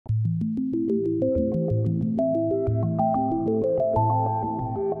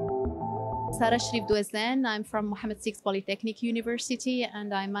Sara Sharif Douazan. I'm from Mohammed VI Polytechnic University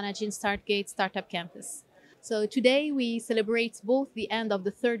and I'm managing Startgate Startup Campus. So today we celebrate both the end of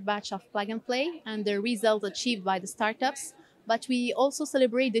the third batch of Plug and Play and the results achieved by the startups, but we also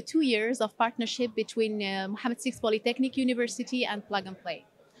celebrate the 2 years of partnership between Mohammed VI Polytechnic University and Plug and Play.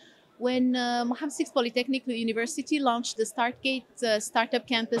 When Mohammed VI Polytechnic University launched the Startgate Startup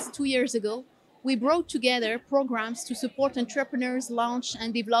Campus 2 years ago, we brought together programs to support entrepreneurs launch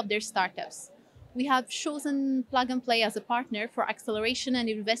and develop their startups. We have chosen Plug and Play as a partner for acceleration and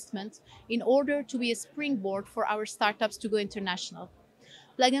investment in order to be a springboard for our startups to go international.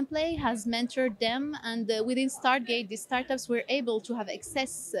 Plug and Play has mentored them, and within Startgate, these startups were able to have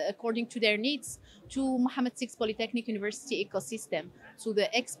access, according to their needs, to Mohammed VI Polytechnic University ecosystem, to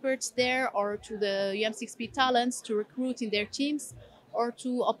the experts there or to the UM6P talents to recruit in their teams, or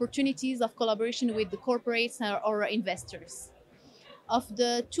to opportunities of collaboration with the corporates or investors. Of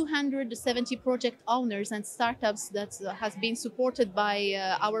the 270 project owners and startups that has been supported by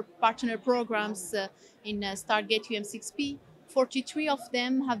our partner programs in Startgate UM6P, 43 of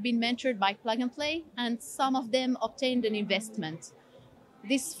them have been mentored by Plug and Play, and some of them obtained an investment.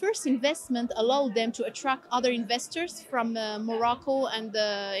 This first investment allowed them to attract other investors from Morocco and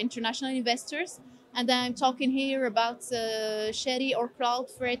international investors. And I'm talking here about Sherry or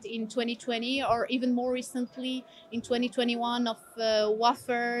Cloudfreight in 2020, or even more recently in 2021 of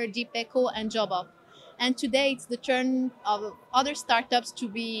Wafer, Deep Echo, and JobUp. And today it's the turn of other startups to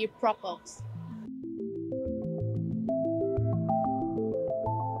be propelled.